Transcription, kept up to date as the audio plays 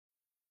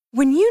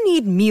When you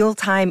need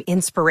mealtime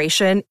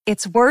inspiration,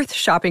 it's worth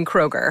shopping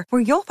Kroger,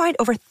 where you'll find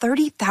over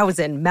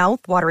 30,000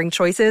 mouth-watering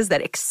choices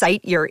that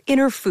excite your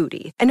inner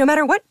foodie. And no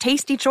matter what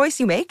tasty choice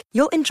you make,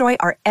 you'll enjoy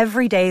our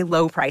everyday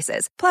low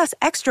prices, plus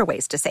extra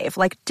ways to save,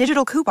 like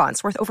digital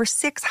coupons worth over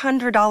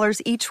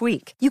 $600 each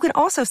week. You can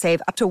also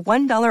save up to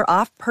 $1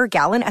 off per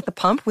gallon at the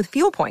pump with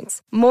fuel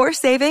points. More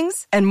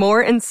savings and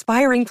more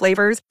inspiring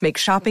flavors make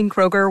shopping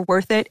Kroger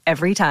worth it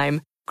every time.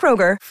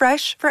 Kroger,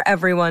 fresh for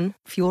everyone.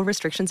 Fuel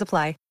restrictions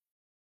apply.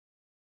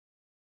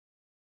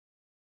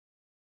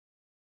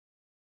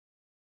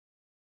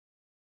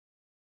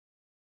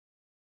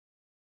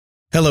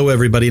 Hello,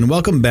 everybody, and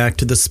welcome back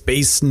to the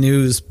Space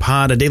News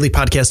Pod, a daily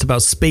podcast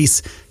about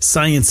space,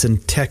 science,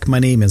 and tech. My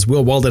name is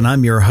Will Walden.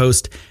 I'm your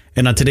host,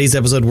 and on today's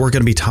episode, we're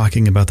going to be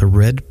talking about the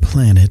red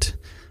planet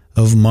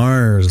of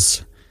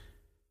Mars.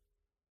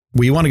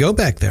 We want to go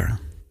back there.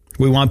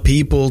 We want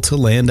people to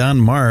land on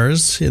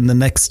Mars in the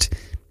next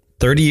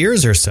 30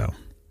 years or so.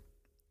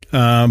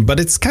 But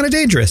it's kind of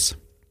dangerous.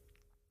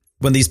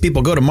 When these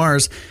people go to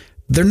Mars,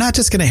 they're not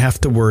just going to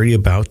have to worry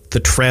about the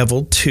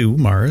travel to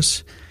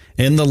Mars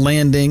and the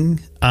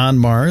landing on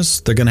Mars.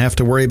 They're going to have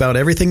to worry about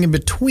everything in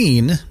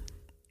between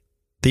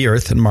the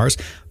Earth and Mars.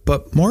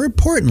 But more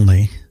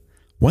importantly,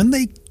 when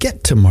they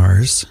get to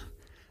Mars,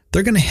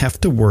 they're going to have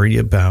to worry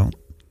about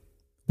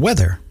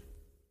weather.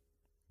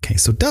 Okay,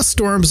 so dust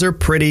storms are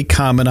pretty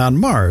common on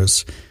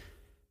Mars.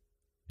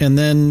 And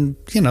then,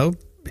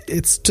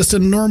 it's just a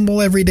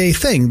normal everyday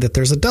thing that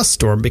there's a dust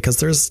storm because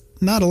there's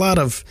not a lot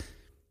of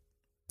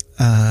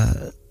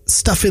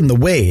stuff in the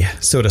way,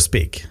 so to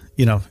speak.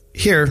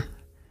 Here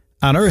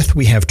on Earth,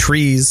 we have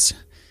trees,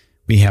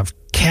 we have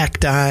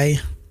cacti,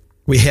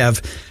 we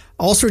have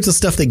all sorts of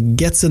stuff that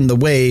gets in the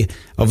way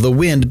of the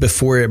wind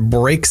before it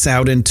breaks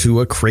out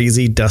into a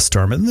crazy dust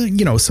storm.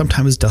 And,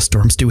 sometimes dust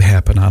storms do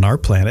happen on our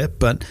planet,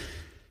 but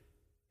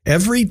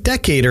every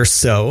decade or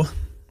so,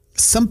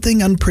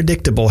 something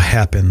unpredictable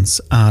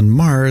happens on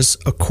Mars,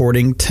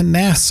 according to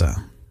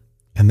NASA.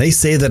 And they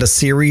say that a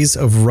series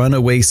of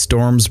runaway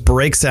storms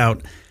breaks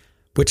out,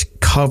 which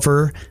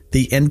cover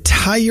the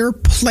entire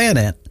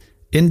planet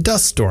in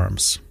dust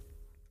storms.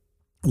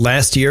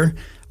 Last year,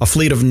 a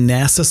fleet of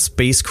NASA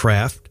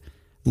spacecraft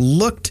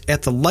looked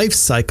at the life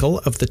cycle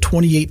of the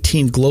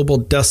 2018 global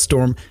dust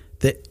storm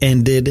that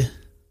ended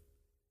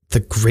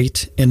the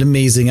Great and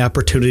Amazing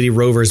Opportunity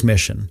rover's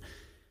mission.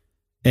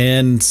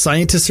 And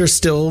scientists are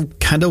still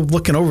kind of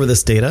looking over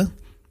this data,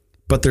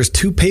 but there's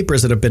two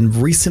papers that have been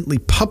recently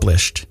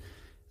published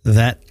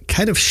that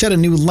kind of shed a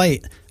new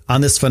light on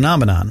this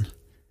phenomenon.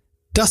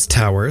 Dust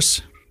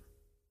towers,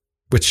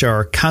 which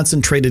are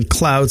concentrated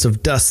clouds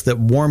of dust that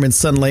warm in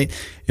sunlight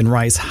and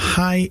rise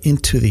high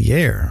into the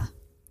air.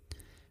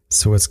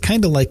 So it's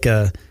kind of like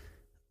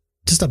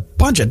just a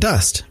bunch of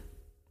dust,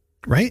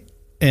 right?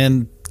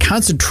 And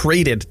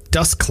concentrated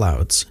dust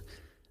clouds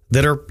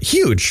that are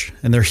huge,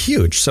 and they're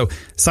huge. So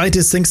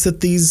scientists think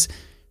that these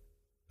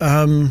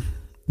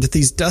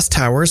dust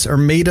towers are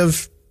made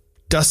of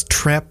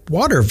dust-trapped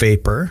water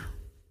vapor,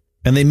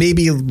 and they may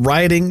be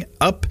riding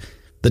up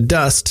the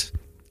dust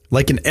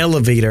like an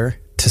elevator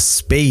to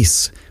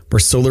space, where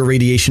solar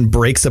radiation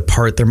breaks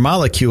apart their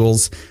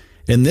molecules,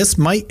 and this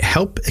might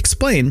help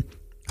explain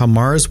how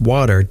Mars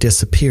water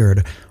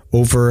disappeared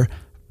over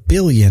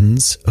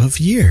billions of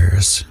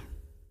years.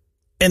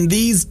 And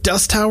these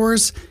dust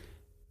towers,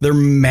 they're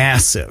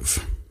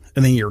massive,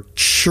 and then you're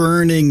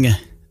churning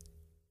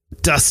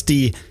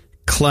dusty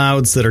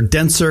clouds that are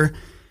denser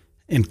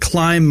and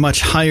climb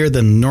much higher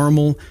than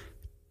normal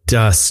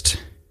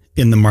dust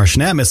in the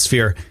Martian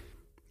atmosphere.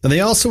 And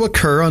they also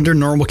occur under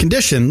normal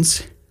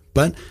conditions,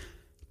 but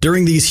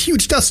during these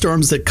huge dust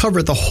storms that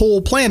cover the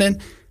whole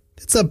planet,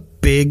 it's a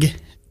big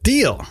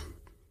deal.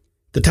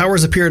 The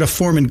towers appear to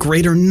form in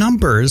greater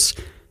numbers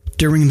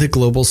during the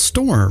global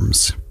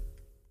storms.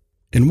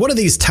 And one of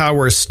these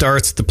towers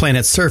starts at the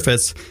planet's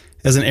surface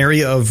as an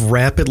area of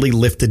rapidly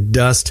lifted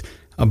dust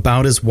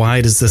about as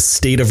wide as the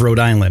state of Rhode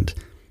Island.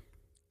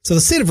 So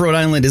the state of Rhode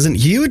Island isn't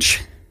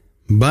huge,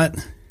 but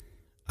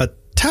a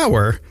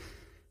tower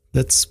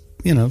that's,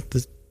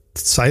 the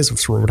size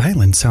of Rhode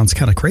Island sounds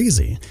kind of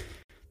crazy.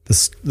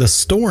 The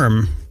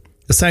storm,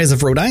 the size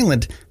of Rhode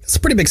Island, it's a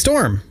pretty big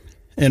storm.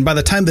 And by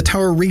the time the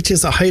tower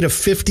reaches a height of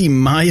 50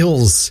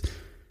 miles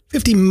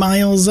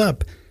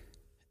up,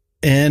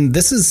 and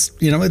this is,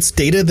 it's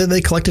data that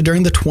they collected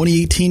during the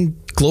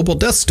 2018 global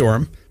dust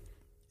storm.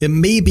 It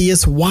may be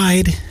as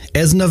wide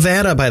as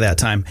Nevada by that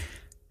time.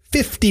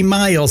 50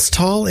 miles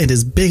tall and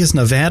as big as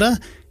Nevada.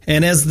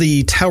 And as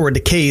the tower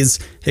decays,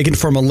 it can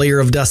form a layer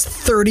of dust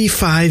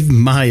 35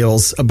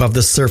 miles above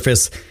the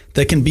surface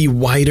that can be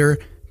wider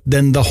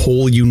than the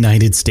whole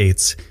United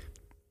States.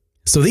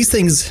 So these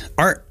things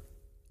aren't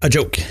a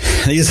joke.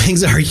 These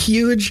things are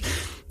huge.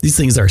 These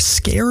things are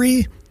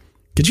scary.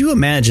 Could you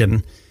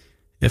imagine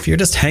if you're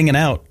just hanging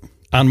out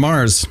on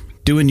Mars,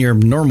 doing your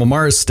normal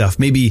Mars stuff,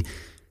 maybe,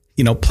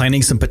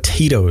 planting some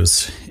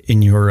potatoes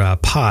in your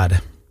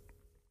pod,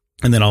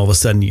 and then all of a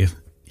sudden you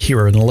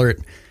hear an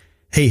alert.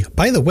 Hey,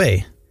 by the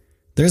way,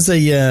 there's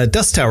a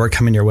dust tower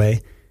coming your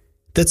way.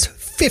 that's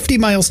 50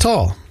 miles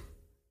tall.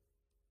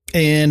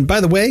 And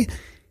by the way,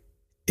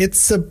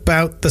 it's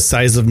about the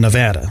size of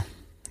Nevada.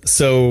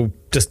 So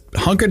just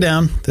hunker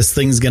down. This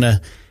thing's going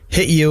to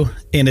hit you,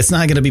 and it's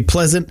not going to be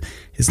pleasant.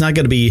 It's not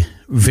going to be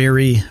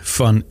very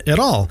fun at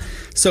all.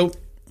 So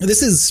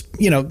this is,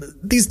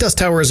 these dust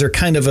towers are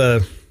kind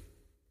of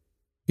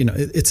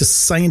it's a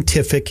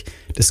scientific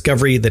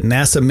discovery that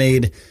NASA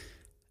made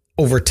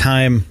over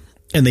time.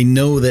 And they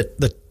know that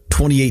the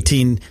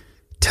 2018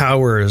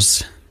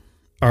 towers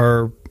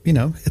are,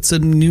 it's a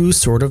new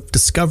sort of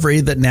discovery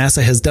that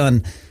NASA has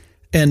done.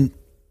 And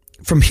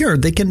from here,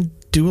 they can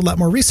do a lot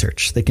more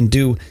research. They can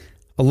do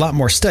a lot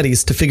more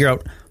studies to figure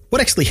out what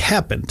actually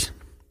happened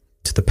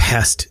to the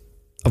past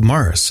of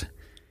Mars.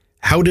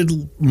 How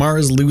did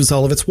Mars lose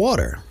all of its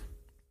water?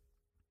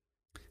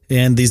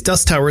 And these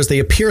dust towers, they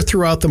appear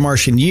throughout the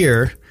Martian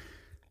year,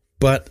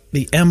 but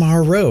the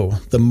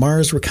MRO, the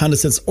Mars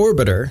Reconnaissance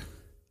Orbiter,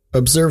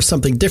 observed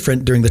something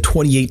different during the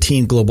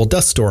 2018 global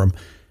dust storm.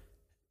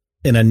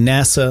 And a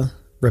NASA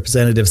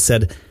representative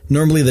said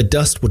normally the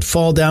dust would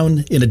fall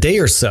down in a day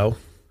or so,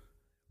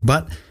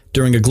 but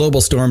during a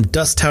global storm,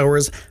 dust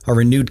towers are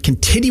renewed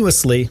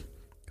continuously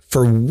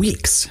for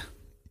weeks.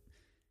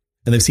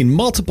 And they've seen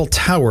multiple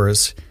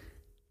towers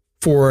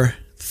for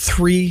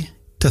 3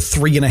 to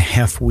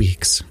 3.5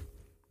 weeks.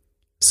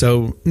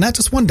 So not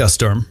just one dust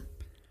storm,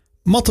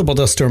 multiple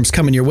dust storms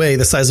coming your way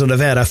the size of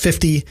Nevada,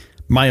 50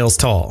 miles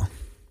tall.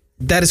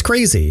 That is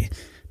crazy.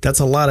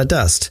 That's a lot of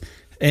dust.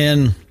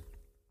 And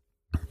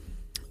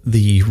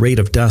the rate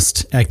of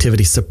dust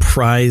activity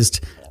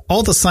surprised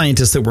all the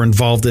scientists that were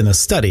involved in the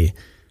study.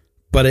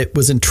 But it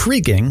was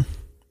intriguing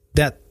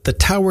that the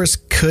towers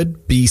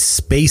could be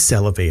space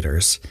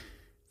elevators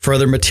for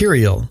other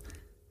material,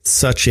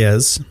 such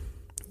as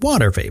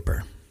water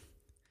vapor.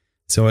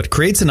 So it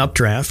creates an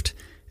updraft,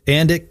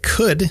 and it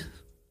could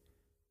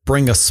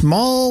bring a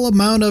small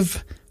amount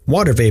of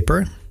water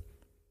vapor,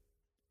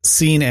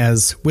 seen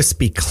as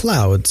wispy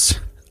clouds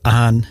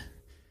on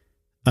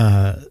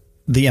the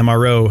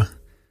MRO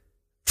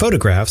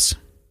photographs.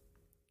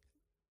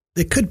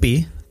 It could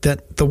be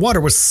that the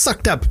water was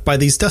sucked up by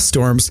these dust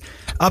storms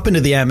up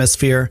into the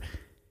atmosphere.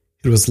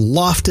 It was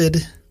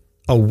lofted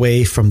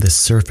away from the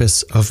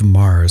surface of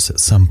Mars at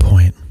some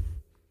point.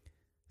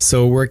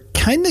 So we're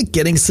kind of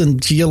getting some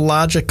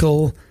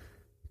geological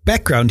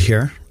background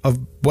here of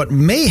what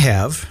may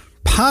have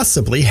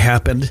possibly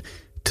happened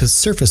to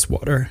surface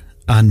water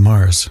on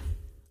Mars.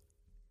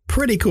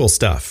 Pretty cool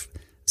stuff.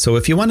 So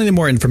if you want any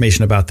more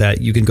information about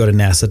that, you can go to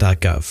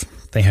nasa.gov.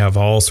 They have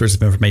all sorts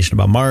of information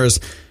about Mars,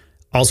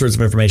 all sorts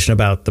of information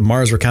about the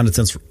Mars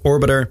Reconnaissance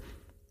Orbiter,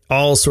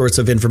 all sorts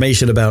of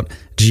information about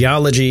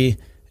geology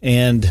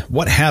and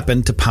what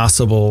happened to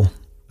possibly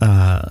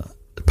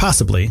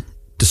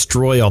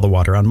destroy all the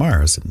water on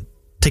Mars and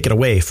take it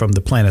away from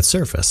the planet's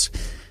surface.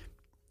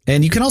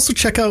 And you can also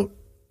check out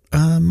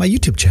my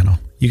YouTube channel.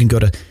 You can go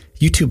to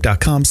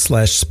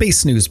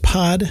youtube.com/Space News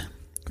Pod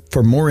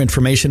for more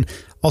information,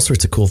 all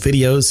sorts of cool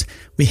videos.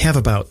 We have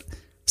about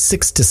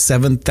 6,000 to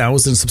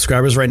 7,000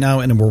 subscribers right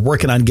now, and we're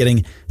working on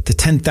getting to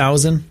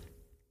 10,000.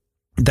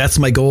 That's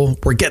my goal.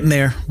 We're getting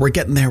there. We're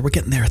getting there. We're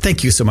getting there.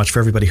 Thank you so much for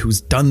everybody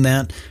who's done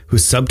that,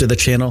 who's subbed to the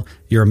channel.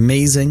 You're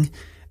amazing.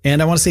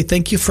 And I want to say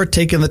thank you for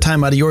taking the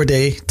time out of your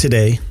day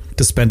today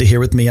to spend it here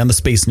with me on the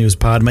Space News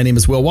Pod. My name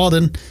is Will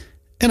Walden,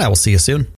 and I will see you soon.